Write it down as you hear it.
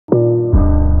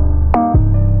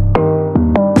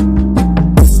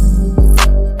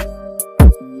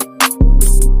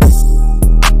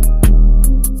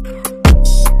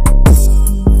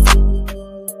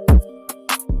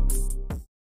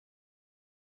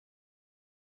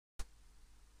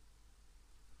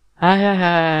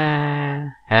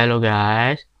Hi. Hello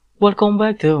guys, welcome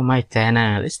back to my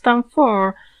channel. It's time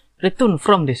for Return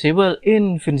from Disable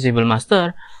Invincible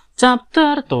Master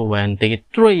Chapter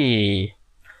 23.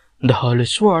 The holy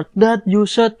sword that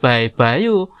used by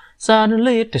Bayu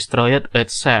suddenly destroyed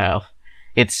itself.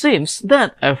 It seems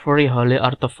that every holy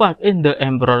artifact in the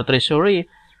Emperor Treasury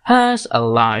has a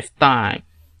lifetime,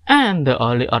 and the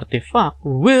holy artifact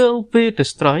will be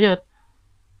destroyed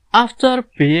after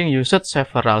being used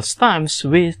several times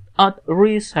without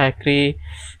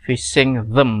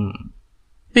re-sacrificing them.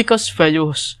 Because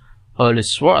Bayu's holy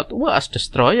sword was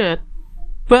destroyed,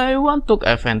 Bayu took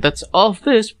advantage of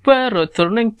this by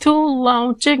returning to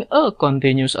launching a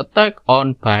continuous attack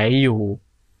on Bayu.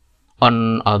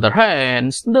 On other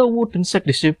hand, the wooden sack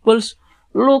disciples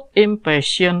look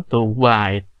impatient to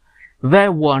wait. They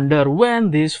wonder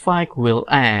when this fight will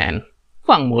end.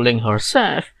 Fang Muling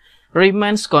herself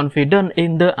remains confident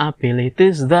in the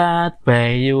abilities that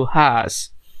Bayu has.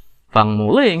 Fang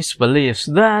Muling believes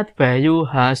that Bayu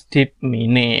has deep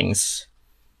meanings.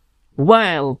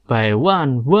 While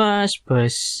Baiwan was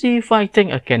busy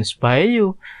fighting against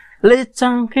Bayu, Li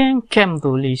Changqing came to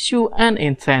Li Xiu and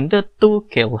intended to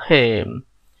kill him.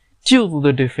 Due to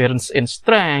the difference in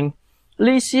strength,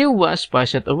 Li Xiu was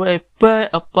pushed away by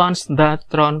a punch that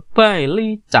thrown by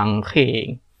Li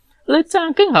Changqing. Li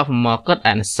Changqing have mocked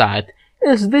and said,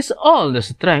 "Is this all the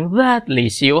strength that Li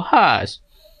Xiu has?"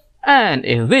 And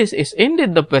if this is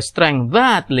indeed the best strength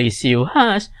that Li Xiu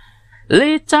has,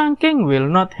 Li Changqing will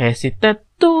not hesitate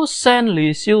to send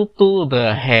Li Xiu to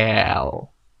the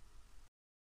hell.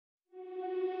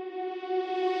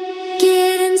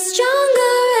 Getting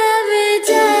stronger every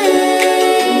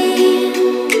day.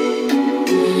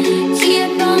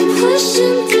 Keep on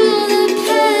pushing through the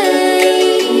pain.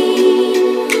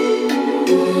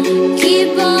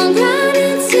 Keep on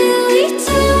grinding till we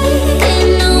die.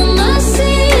 Ain't no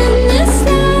mercy in this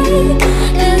life.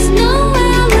 There's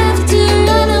nowhere left to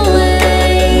run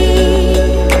away.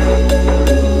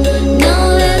 No,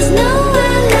 there's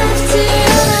nowhere left to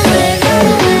run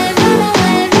away. Run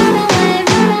away, run away, run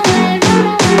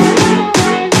away,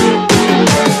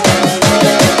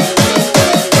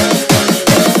 run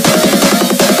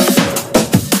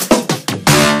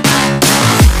away, run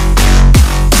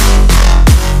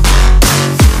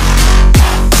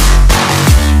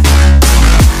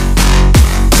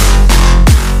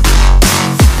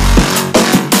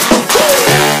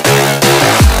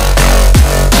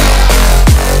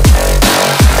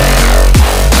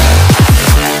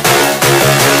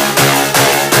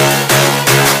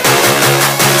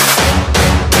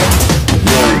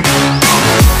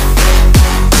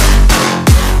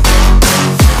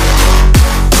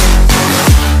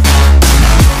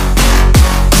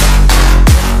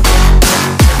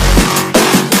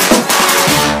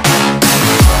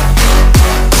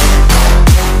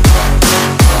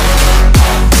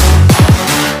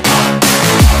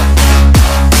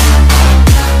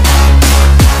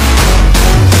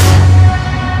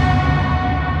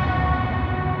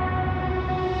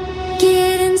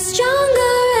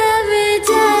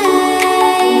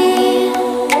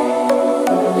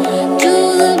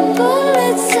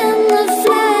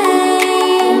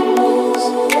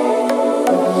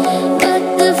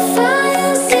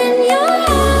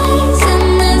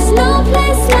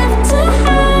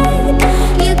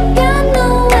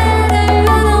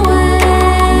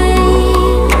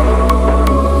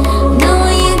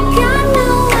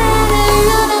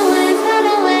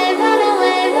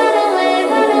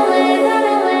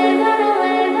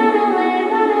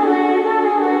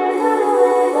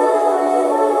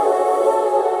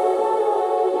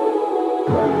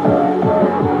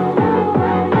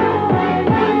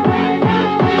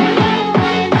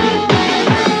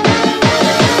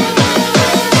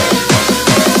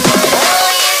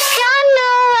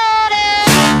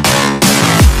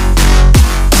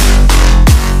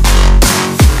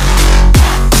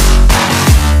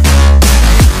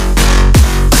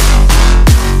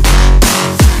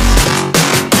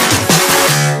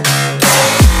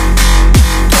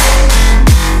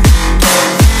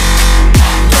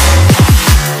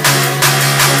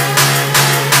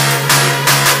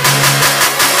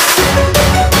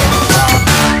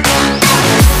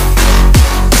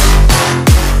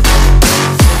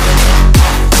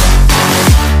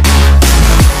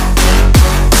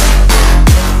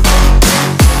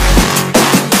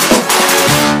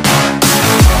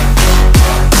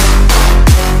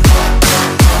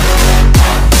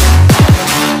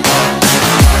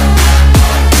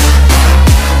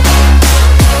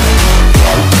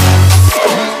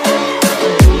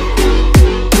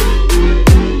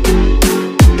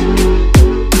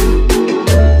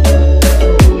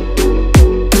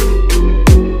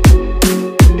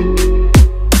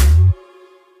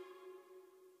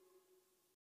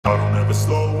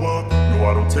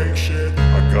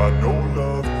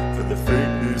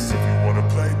fakeness. If you wanna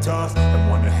play tough and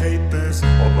wanna hate this,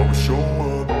 I'll always show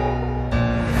up.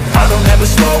 I don't ever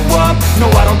slow up, no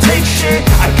I don't take shit.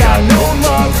 I got no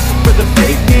love for the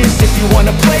fakeness. If you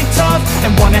wanna play tough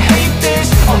and wanna hate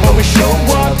this, I'll always show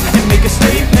up and make a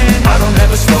statement. I don't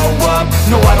ever slow up,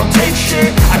 no I don't take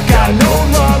shit. I got no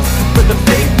love for the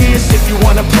fakeness. If you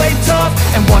wanna play tough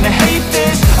and wanna hate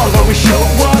this, I'll always show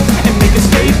up and make a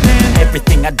statement.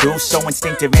 Everything I do so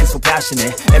instinctive and so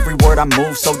passionate. Every word I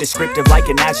move so descriptive like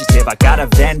an adjective. I got a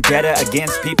vendetta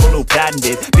against people who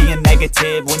patented being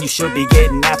negative when you should be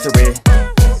getting after it.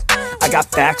 I got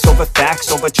facts over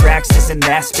tracks, this and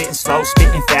that. Spitting slow,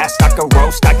 spitting fast. I could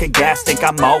roast, I could gas. Think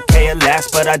I'm okay at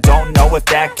last, but I don't know if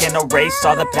that can erase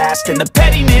all the past. And the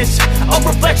pettiness, a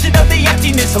reflection of the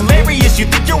emptiness. Hilarious, you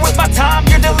think you're worth my time,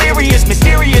 you're delirious.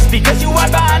 Mysterious, because you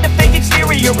hide behind a fake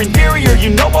exterior. Inferior, you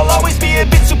know I'll always be a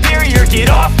bit superior. Get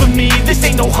off of me, this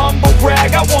ain't no humble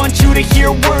brag. I want you to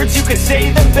hear words, you can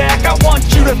say them back. I want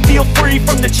you to feel free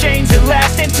from the chains at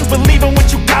last, and to believe in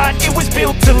what you got, it was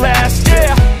built to last,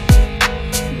 yeah.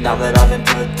 Now that I've been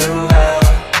put through hell,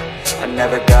 I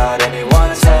never got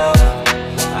anyone's help.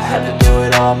 I had to do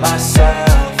it all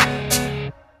myself.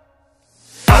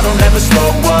 I don't ever slow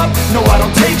up, no I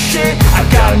don't take shit. I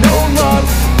got no love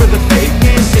for the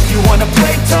fakeness. If you wanna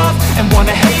play tough and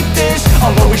wanna hate this,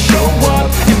 I'll always show up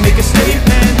and make a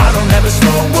statement. I don't ever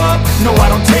slow up, no I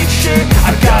don't take shit.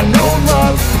 I got no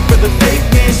love for the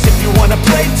fakeness. If you wanna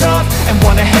play tough and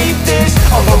wanna hate this,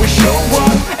 I'll always show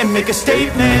up and make a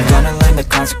statement. Gonna learn the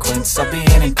consequence of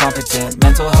being incompetent.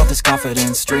 Mental health is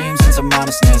confidence, dreams and some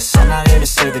honestness. I'm not here to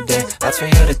save the day, that's for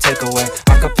you to take away.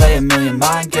 I could play a million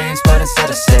mind games, but instead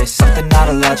I say something not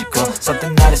illogical,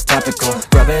 something that is topical.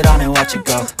 Rub it on and watch it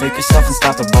go, make yourself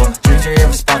unstoppable. Dreams are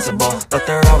irresponsible, but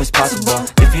they're always possible.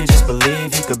 If you just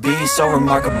believe, you could be so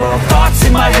remarkable. Thoughts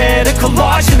in my head, a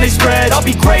collage and they spread. I'll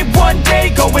be great one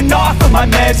day, going off of my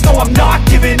meds. No, I'm not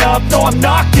giving up, no, I'm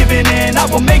not giving in. I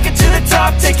will make it to the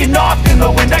top, taking off in the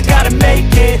wind. I gotta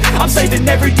make it, I'm saving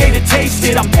every day to taste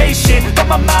it. I'm patient, but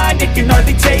my mind, it can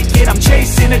hardly take it. I'm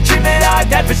chasing a dream that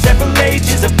I've had for several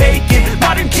ages. A vacant,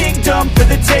 modern kingdom for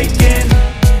the taking.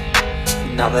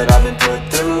 Now that I've been put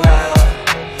through hell,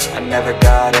 I never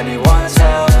got anyone's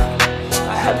help.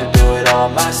 I had to do it all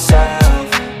myself.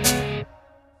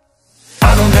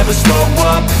 I don't ever slow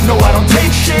up, no I don't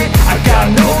take shit. I got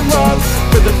no love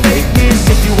for the fakeness.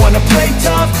 If you wanna play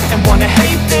tough and wanna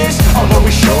hate this, I'll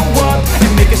always show up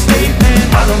and make a statement.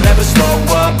 I don't ever slow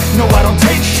up, no I don't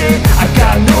take shit. I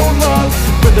got no love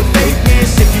for the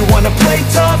fakeness. If you wanna play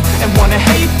tough and wanna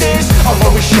hate this, I'll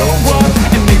always show